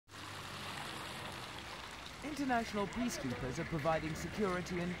International peacekeepers are providing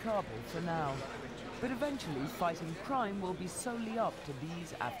security in Kabul for now, but eventually fighting crime will be solely up to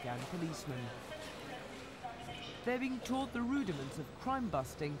these Afghan policemen. They're being taught the rudiments of crime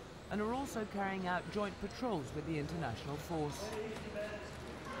busting and are also carrying out joint patrols with the international force.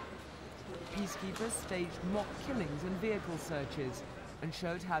 Peacekeepers staged mock killings and vehicle searches and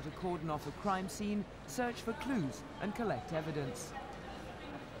showed how to cordon off a crime scene, search for clues and collect evidence.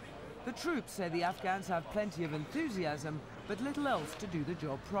 The troops say the Afghans have plenty of enthusiasm, but little else to do the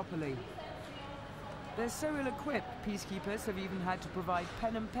job properly. They're so ill-equipped, peacekeepers have even had to provide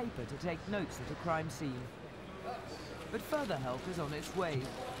pen and paper to take notes at a crime scene. But further help is on its way.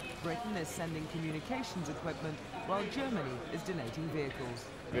 Britain is sending communications equipment, while Germany is donating vehicles.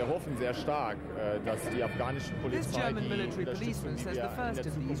 This German military policeman says the first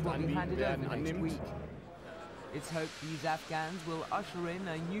of these will be handed over next week. It's hoped these Afghans will usher in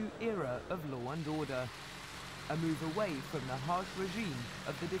a new era of law and order, a move away from the harsh regime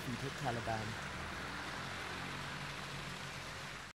of the defeated Taliban.